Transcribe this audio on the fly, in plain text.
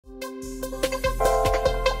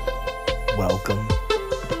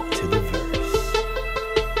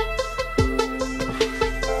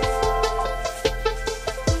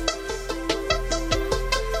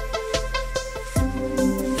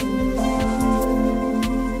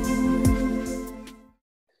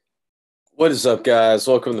What is up, guys?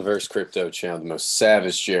 Welcome to the Verse Crypto channel, the most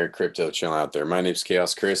savage Jared crypto channel out there. My name is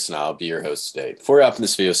Chaos Chris, and I'll be your host today. Before we hop in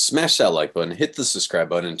this video, smash that like button, hit the subscribe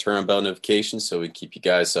button, and turn on bell notifications so we can keep you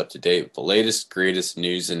guys up to date with the latest, greatest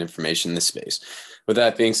news and information in this space. With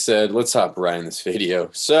that being said, let's hop right in this video.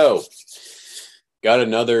 So, got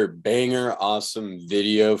another banger, awesome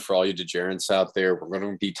video for all you degenerates out there. We're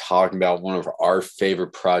going to be talking about one of our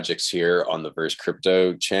favorite projects here on the Verse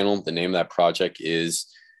Crypto channel. The name of that project is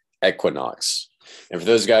EQNOX. And for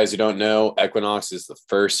those guys who don't know, EQNOX is the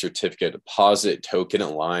first certificate deposit token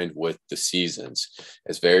aligned with the seasons.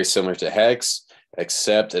 It's very similar to Hex,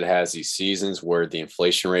 except it has these seasons where the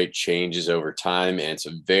inflation rate changes over time. And it's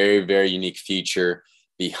a very, very unique feature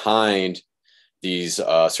behind these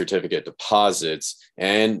certificate deposits.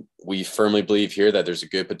 And we firmly believe here that there's a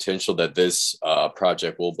good potential that this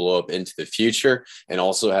project will blow up into the future, and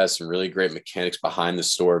also has some really great mechanics behind the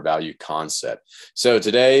store value concept. So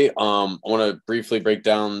today, I want to briefly break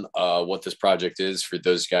down what this project is for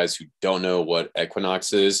those guys who don't know what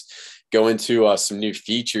EQNOX is. Go into some new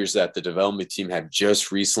features that the development team have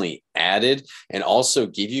just recently added, and also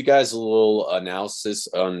give you guys a little analysis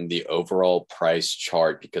on the overall price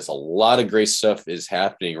chart, because a lot of great stuff is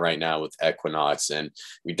happening right now with EQNOX, and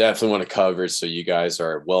we definitely want to cover it so you guys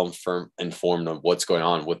are well informed of what's going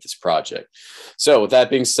on with this project. So with that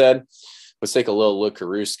being said, let's take a little look at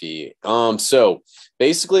Ruski. So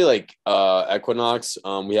basically, like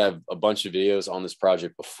EQNOX, we have a bunch of videos on this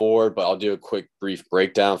project before, but I'll do a quick brief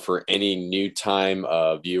breakdown for any new time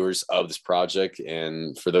viewers of this project.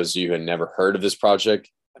 And for those of you who had never heard of this project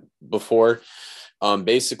before,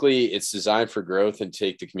 basically it's designed for growth and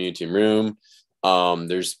take the community room.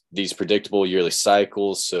 There's these predictable yearly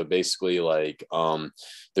cycles. So basically, like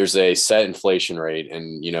there's a set inflation rate,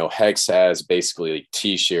 and Hex has basically like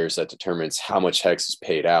T-shares that determines how much Hex is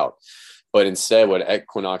paid out. But instead, what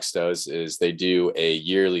EQNOX does is they do a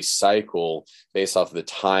yearly cycle based off of the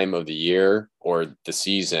time of the year or the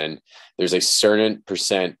season. There's a certain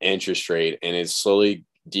percent interest rate, and it slowly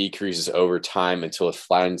decreases over time until it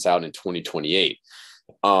flattens out in 2028.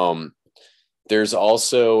 There's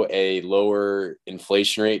also a lower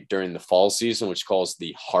inflation rate during the fall season, which calls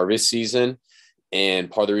the harvest season. And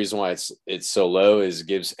part of the reason why it's so low is it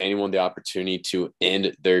gives anyone the opportunity to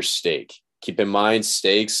end their stake. Keep in mind,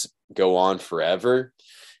 stakes go on forever.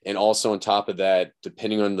 And also on top of that,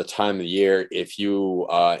 depending on the time of the year, if you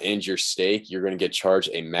end your stake, you're going to get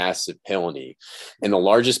charged a massive penalty. And the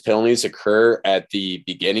largest penalties occur at the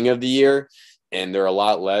beginning of the year, and they're a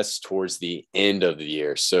lot less towards the end of the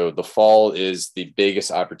year. So the fall is the biggest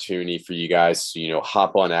opportunity for you guys to,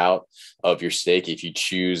 hop on out of your stake if you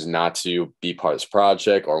choose not to be part of this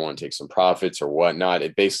project or want to take some profits or whatnot.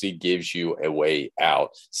 It basically gives you a way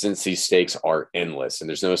out, since these stakes are endless and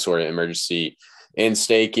there's no sort of emergency in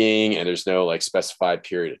staking, and there's no like specified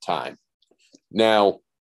period of time. Now,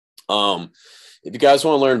 if you guys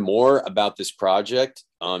want to learn more about this project,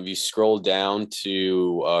 you scroll down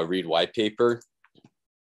to read white paper.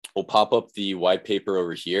 We'll pop up the white paper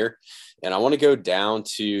over here. And I want to go down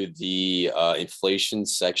to the inflation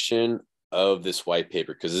section of this white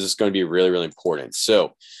paper, because this is going to be really, really important.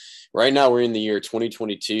 So right now we're in the year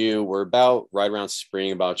 2022. We're about right around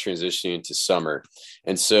spring, about transitioning into summer.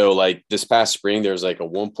 And so like this past spring, there was like a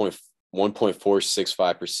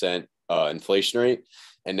 1.465% inflation rate.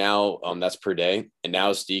 And now that's per day. And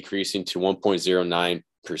now it's decreasing to 1.09%.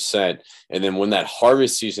 And then when that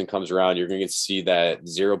harvest season comes around, you're going to see that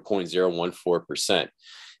 0.014%.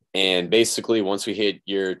 And basically, once we hit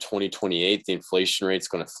year 2028, the inflation rate is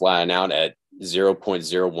going to flatten out at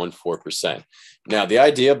 0.014%. Now, the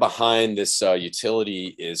idea behind this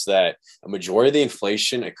utility is that a majority of the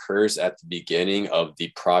inflation occurs at the beginning of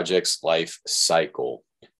the project's life cycle.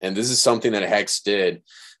 And this is something that Hex did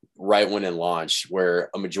right when it launched, where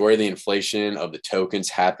a majority of the inflation of the tokens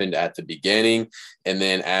happened at the beginning. And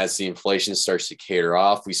then as the inflation starts to cater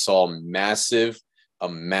off, we saw massive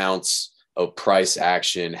amounts of price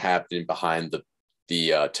action happening behind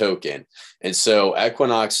the token. And so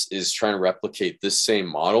EQNOX is trying to replicate this same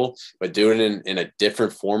model, but doing it in a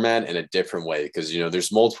different format and a different way, because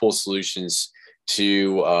there's multiple solutions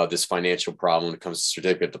to this financial problem when it comes to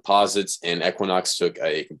certificate deposits, and EQNOX took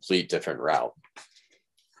a complete different route.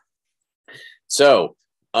 So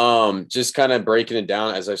just kind of breaking it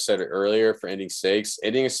down, as I said earlier, for ending stakes.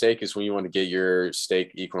 Ending a stake is when you want to get your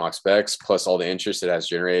stake EQNOX specs plus all the interest it has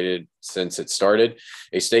generated since it started.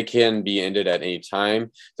 A stake can be ended at any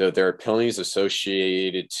time, though there are penalties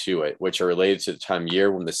associated to it, which are related to the time of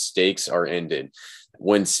year when the stakes are ended.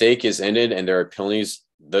 When stake is ended and there are penalties,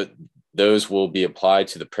 those will be applied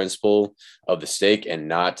to the principal of the stake and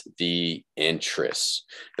not the interest.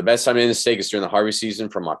 The best time to end the stake is during the harvest season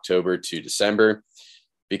from October to December,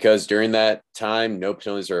 because during that time, no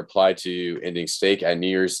penalties are applied to ending stake. At New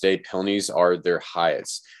Year's Day, penalties are their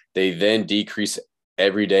highest. They then decrease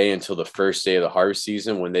every day until the first day of the harvest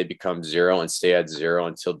season, when they become zero and stay at zero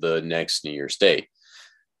until the next New Year's Day.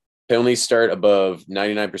 Penalties start above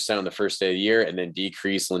 99% on the first day of the year and then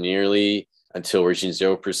decrease linearly until reaching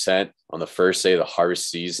 0% on the first day of the harvest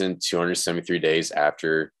season, 273 days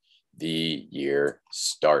after the year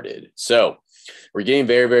started. So we're getting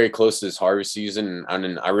very, very close to this harvest season.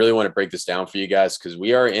 And I really want to break this down for you guys, because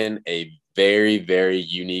we are in a very, very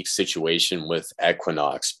unique situation with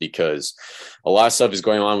Equinox, because a lot of stuff is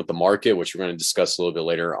going on with the market, which we're going to discuss a little bit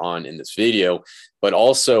later on in this video. But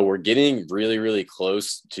also, we're getting really, really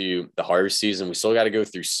close to the harvest season. We still got to go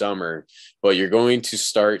through summer, but you're going to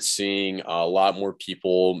start seeing a lot more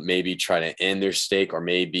people maybe try to end their stake or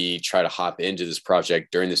maybe try to hop into this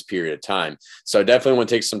project during this period of time. So I definitely want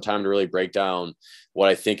to take some time to really break down what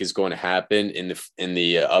I think is going to happen in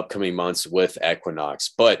the upcoming months with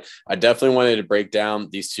Equinox. But I definitely wanted to break down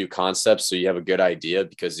these two concepts so you have a good idea,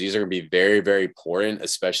 because these are going to be very, very important,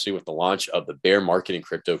 especially with the launch of the bear market in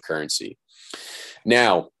cryptocurrency.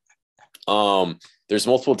 Now, there's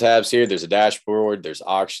multiple tabs here. There's a dashboard, there's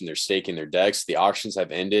auction, there's staking, there's DEX. The auctions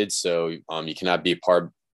have ended, so you cannot be a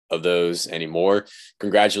part of those anymore.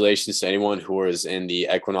 Congratulations to anyone who was in the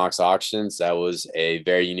Equinox auctions. That was a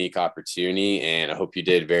very unique opportunity, and I hope you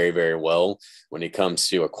did very, very well when it comes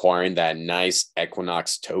to acquiring that nice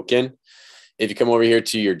Equinox token. If you come over here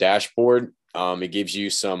to your dashboard, it gives you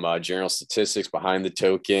some general statistics behind the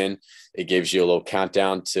token. It gives you a little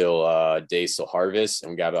countdown till days till harvest, and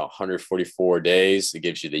we got about 144 days. It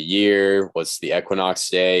gives you the year, what's the Equinox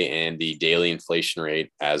day, and the daily inflation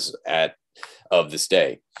rate as at of this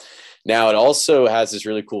day. Now, it also has this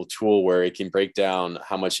really cool tool where it can break down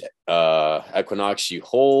how much Equinox you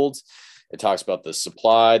hold. It talks about the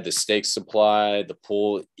supply, the stake supply, the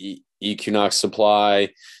pool EQNOX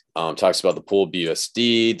supply, talks about the pool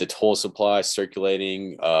BUSD, the total supply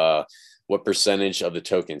circulating, what percentage of the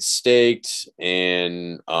token staked,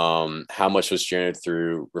 and how much was generated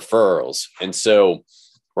through referrals. And so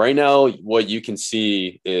right now, what you can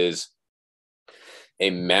see is a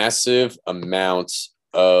massive amount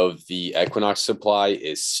of the Equinox supply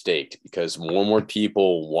is staked, because more and more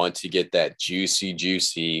people want to get that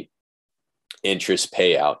juicy interest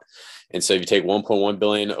payout. And so if you take 1.1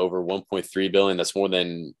 billion over 1.3 billion, that's more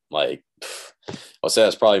than, like, I'll say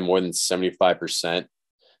that's probably more than 75%.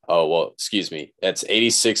 Oh, well, excuse me. That's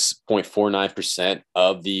 86.49%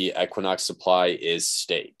 of the Equinox supply is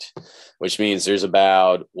staked, which means there's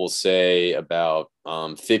about, we'll say about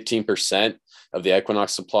 15% of the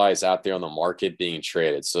Equinox supply is out there on the market being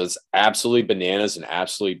traded. So it's absolutely bananas and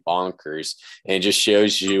absolutely bonkers. And it just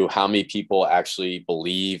shows you how many people actually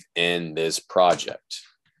believe in this project.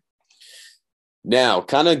 Now,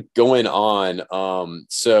 kind of going on,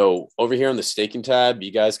 so over here on the staking tab,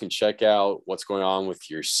 you guys can check out what's going on with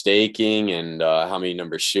your staking and how many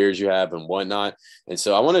number of shares you have and whatnot. And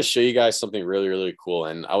so I want to show you guys something really, really cool.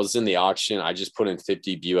 And I was in the auction. I just put in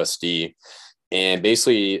 50 BUSD. And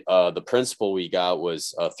basically, the principal we got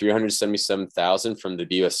was 377,000 from the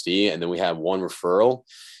BUSD. And then we had one referral.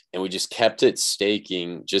 And we just kept it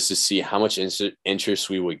staking just to see how much interest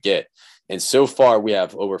we would get. And so far, we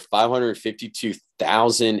have over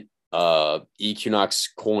 552,000 EQNOX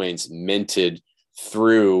coins minted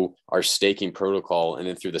through our staking protocol. And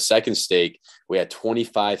then through the second stake, we had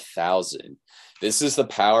 25,000. This is the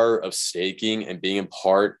power of staking and being a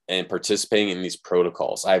part and participating in these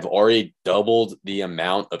protocols. I've already doubled the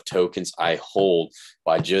amount of tokens I hold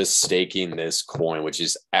by just staking this coin, which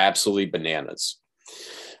is absolutely bananas.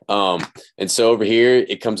 And so over here,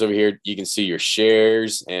 it comes over here, you can see your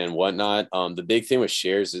shares and whatnot. The big thing with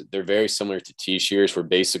shares is they're very similar to T-shares, where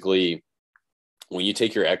basically when you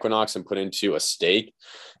take your Equinox and put into a stake,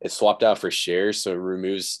 it's swapped out for shares. So it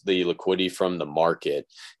removes the liquidity from the market.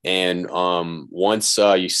 And once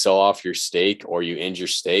you sell off your stake or you end your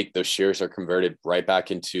stake, those shares are converted right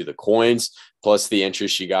back into the coins, plus the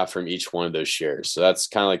interest you got from each one of those shares. So that's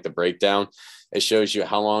kind of like the breakdown. It shows you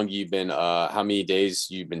how long you've been, how many days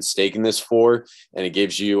you've been staking this for, and it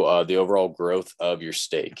gives you the overall growth of your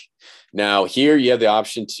stake. Now, here you have the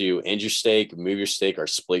option to end your stake, move your stake, or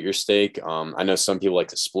split your stake. I know some people like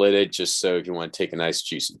to split it just so if you want to take a nice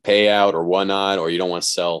juicy payout or whatnot, or you don't want to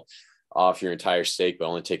sell off your entire stake but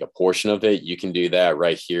only take a portion of it, you can do that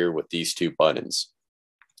right here with these two buttons.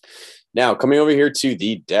 Now, coming over here to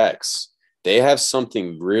the DEX. they have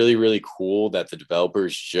something really, really cool that the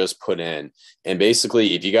developers just put in. And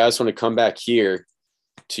basically, if you guys want to come back here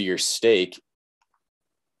to your stake,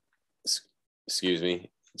 excuse me,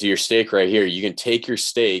 to your stake right here, you can take your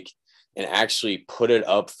stake and actually put it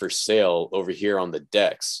up for sale over here on the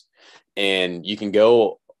DEX. And you can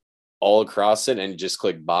go all across it and just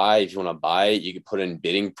click buy. If you want to buy it, you can put in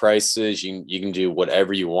bidding prices. You can do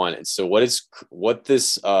whatever you want. And so what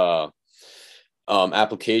this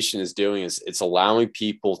application is doing is it's allowing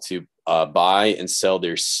people to buy and sell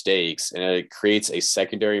their stakes, and it creates a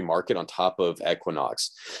secondary market on top of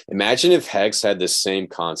Equinox. Imagine if Hex had this same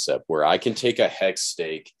concept where I can take a Hex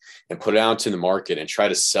stake and put it out to the market and try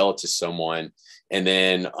to sell it to someone, and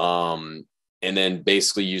then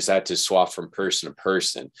basically use that to swap from person to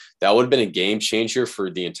person. That would have been a game changer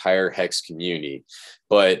for the entire Hex community.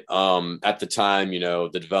 But at the time, the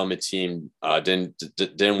development team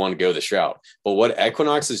didn't want to go this route. But what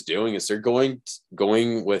Equinox is doing is they're going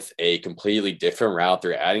with a completely different route.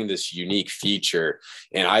 They're adding this unique feature,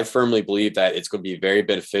 and I firmly believe that it's going to be very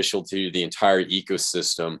beneficial to the entire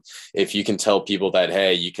ecosystem if you can tell people that,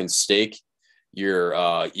 hey, you can stake your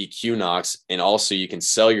EQNOX, and also you can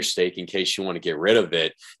sell your stake in case you want to get rid of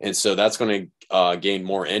it. And so that's going to gain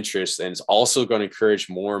more interest, and it's also going to encourage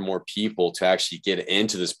more and more people to actually get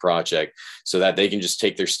into this project so that they can just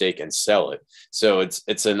take their stake and sell it. So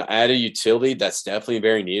it's an added utility that's definitely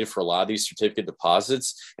very needed for a lot of these certificate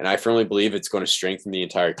deposits, and I firmly believe it's going to strengthen the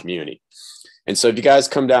entire community. And so if you guys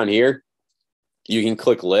come down here, you can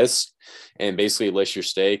click list and basically list your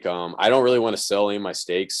stake. I don't really want to sell any of my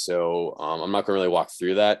stakes, so I'm not going to really walk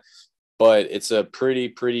through that. But it's a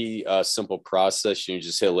pretty simple process. You can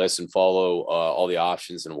just hit list and follow all the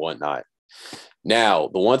options and whatnot. Now,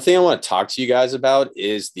 the one thing I want to talk to you guys about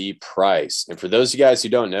is the price. And for those of you guys who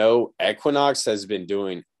don't know, Equinox has been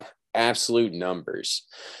doing absolute numbers.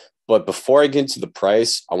 But before I get into the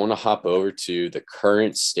price, I want to hop over to the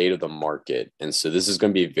current state of the market. And so this is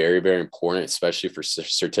going to be very, very important, especially for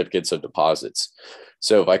certificates of deposits.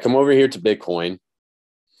 So if I come over here to Bitcoin,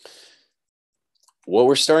 what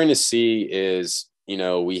we're starting to see is,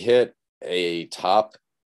 we hit a top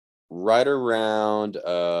right around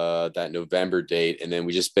that November date, and then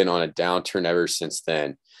we just been on a downturn ever since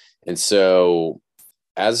then. And so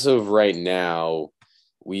as of right now,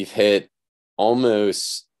 we've hit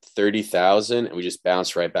almost 30,000, and we just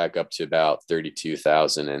bounced right back up to about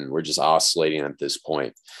 32,000, and we're just oscillating at this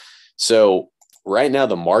point. So right now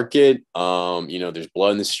the market, there's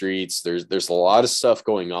blood in the streets. There's a lot of stuff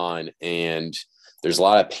going on, and there's a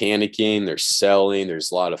lot of panicking. There's selling.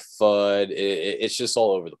 There's a lot of FUD. It's just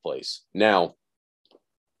all over the place. Now,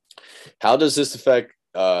 how does this affect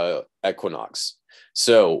Equinox?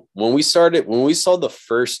 So when we saw the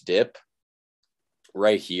first dip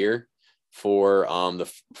right here, for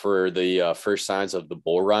the first signs of the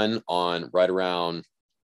bull run on right around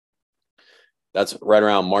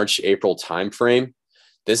March, April timeframe.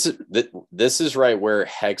 This is right where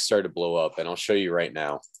Hex started to blow up, and I'll show you right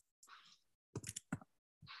now.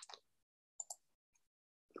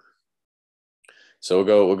 So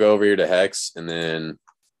we'll go over here to Hex, and then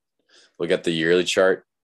look at the yearly chart.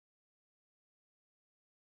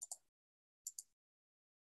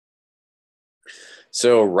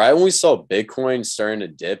 So right when we saw Bitcoin starting to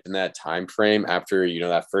dip in that time frame after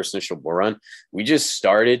that first initial bull run, we just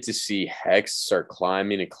started to see Hex start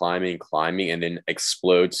climbing and climbing and climbing, and then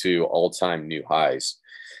explode to all-time new highs.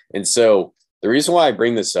 And so the reason why I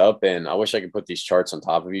bring this up, and I wish I could put these charts on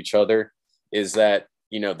top of each other, is that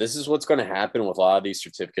this is what's going to happen with a lot of these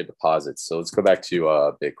certificate deposits. So let's go back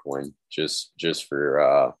to Bitcoin just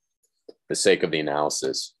for the sake of the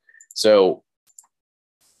analysis. So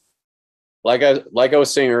like I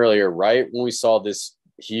was saying earlier, right when we saw this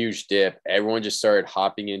huge dip, everyone just started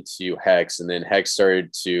hopping into Hex, and then Hex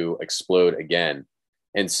started to explode again.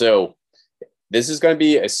 And so this is going to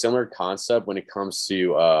be a similar concept when it comes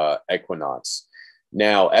to Equinox.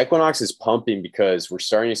 Now, Equinox is pumping because we're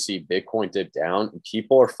starting to see Bitcoin dip down, and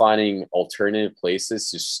people are finding alternative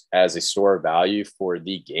places as a store of value for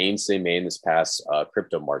the gains they made in this past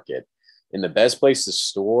crypto market. And the best place to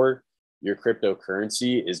store your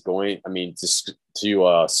cryptocurrency is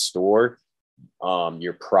to store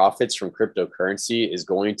your profits from cryptocurrency is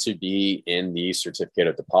going to be in the certificate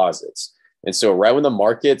of deposits. And so right when the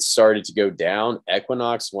market started to go down,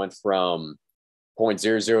 Equinox went from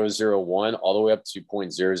 0.0001 all the way up to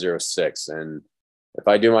 0.006. And if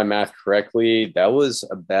I do my math correctly, that was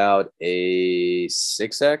about a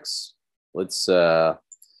 6x.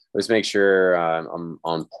 Let's make sure I'm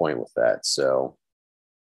on point with that. So,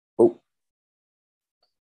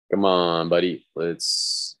 come on, buddy.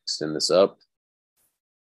 Let's extend this up.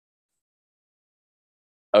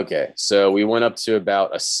 Okay, so we went up to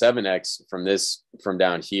about a 7x from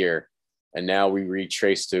down here, and now we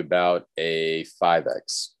retraced to about a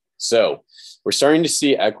 5x. So we're starting to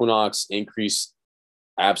see Equinox increase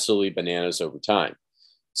absolutely bananas over time.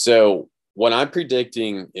 So what I'm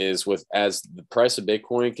predicting is as the price of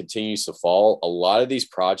Bitcoin continues to fall, a lot of these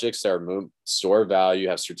projects that are store value,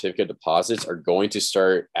 have certificate deposits, are going to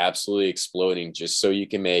start absolutely exploding just so you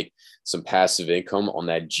can make some passive income on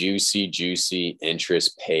that juicy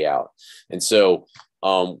interest payout. And so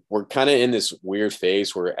we're kind of in this weird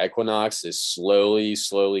phase where Equinox is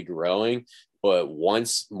slowly growing. But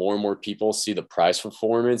once more and more people see the price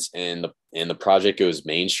performance and the project goes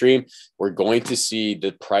mainstream, we're going to see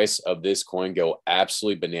the price of this coin go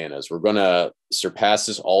absolutely bananas. We're going to surpass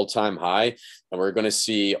this all-time high, and we're going to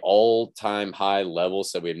see all-time high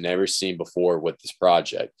levels that we've never seen before with this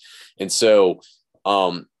project. And so,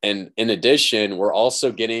 and in addition, we're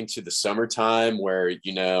also getting to the summertime where,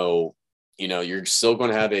 you're still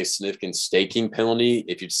going to have a significant staking penalty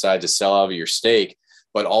if you decide to sell out of your stake.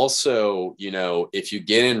 But also, if you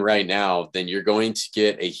get in right now, then you're going to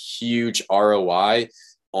get a huge ROI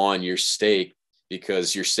on your stake,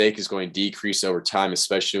 because your stake is going to decrease over time,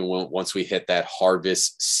 especially once we hit that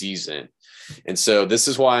harvest season. And so this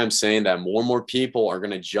is why I'm saying that more and more people are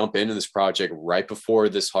going to jump into this project right before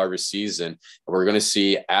this harvest season. And we're going to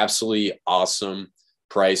see absolutely awesome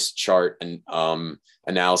price chart and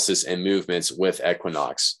analysis and movements with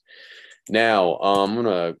Equinox. Now, I'm going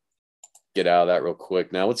to get out of that real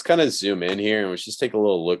quick. Now let's kind of zoom in here and let's just take a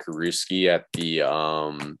little look-a-rooski at the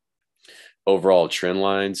overall trend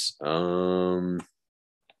lines. So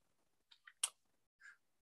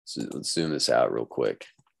let's zoom this out real quick.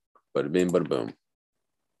 Bada bing, bada boom.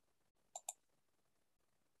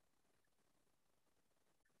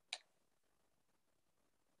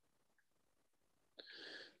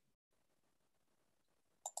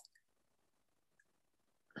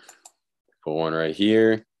 Put one right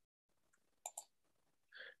here.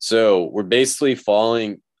 So we're basically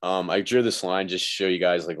falling. I drew this line just to show you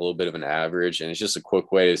guys like a little bit of an average, and it's just a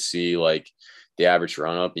quick way to see like the average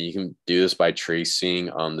run up. And you can do this by tracing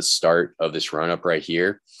the start of this run up right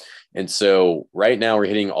here. And so right now we're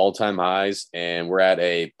hitting all-time highs, and we're at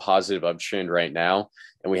a positive uptrend right now.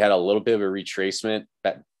 And we had a little bit of a retracement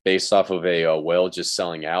based off of a whale just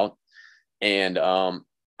selling out. And I'm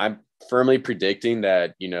firmly predicting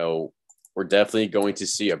that, we're definitely going to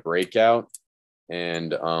see a breakout.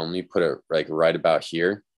 And let me put it like right about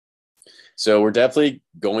here. So we're definitely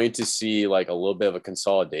going to see like a little bit of a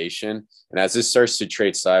consolidation. And as this starts to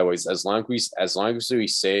trade sideways, as long as we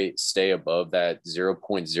stay above that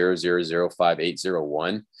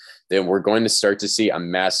 0.0005801, then we're going to start to see a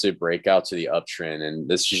massive breakout to the uptrend. And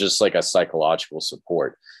this is just like a psychological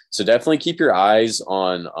support. So definitely keep your eyes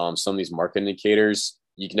on some of these market indicators.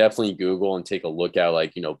 You can definitely Google and take a look at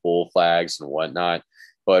like, bull flags and whatnot.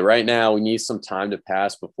 But right now, we need some time to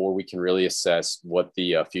pass before we can really assess what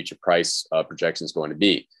the future price projection is going to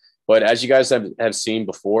be. But as you guys have seen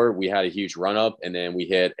before, we had a huge run up, and then we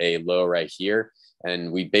hit a low right here,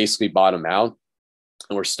 and we basically bottom out.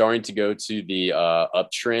 And we're starting to go to the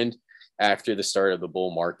uptrend after the start of the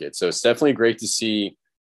bull market. So it's definitely great to see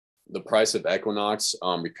the price of Equinox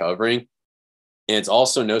recovering. And it's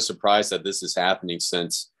also no surprise that this is happening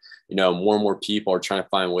since more and more people are trying to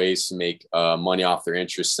find ways to make money off their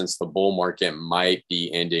interest, since the bull market might be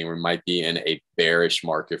ending or might be in a bearish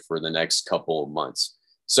market for the next couple of months.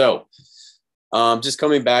 So just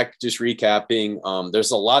coming back, just recapping,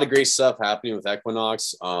 there's a lot of great stuff happening with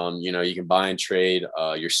Equinox. You can buy and trade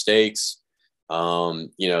your stakes.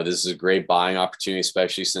 This is a great buying opportunity,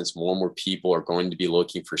 especially since more and more people are going to be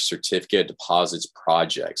looking for certificate deposits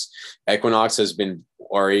projects. Equinox has been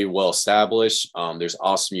already well established. There's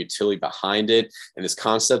awesome utility behind it. And this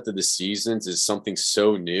concept of the seasons is something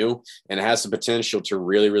so new, and it has the potential to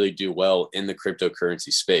really do well in the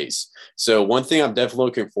cryptocurrency space. So one thing I'm definitely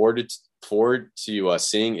looking forward to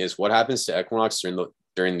seeing is what happens to Equinox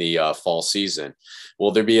during the fall season.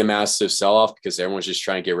 Will there be a massive sell-off because everyone's just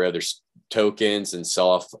trying to get rid of their tokens and sell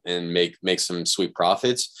off and make some sweet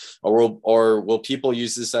profits, or will people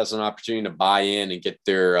use this as an opportunity to buy in and get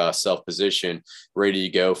their self-position ready to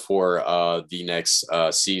go for the next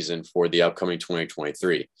season for the upcoming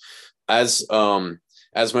 2023?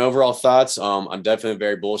 As my overall thoughts, I'm definitely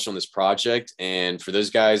very bullish on this project. And for those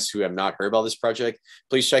guys who have not heard about this project,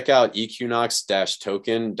 please check out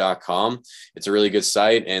equinox-token.com. It's a really good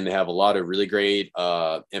site, and they have a lot of really great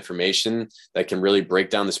information that can really break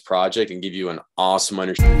down this project and give you an awesome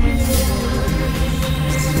understanding.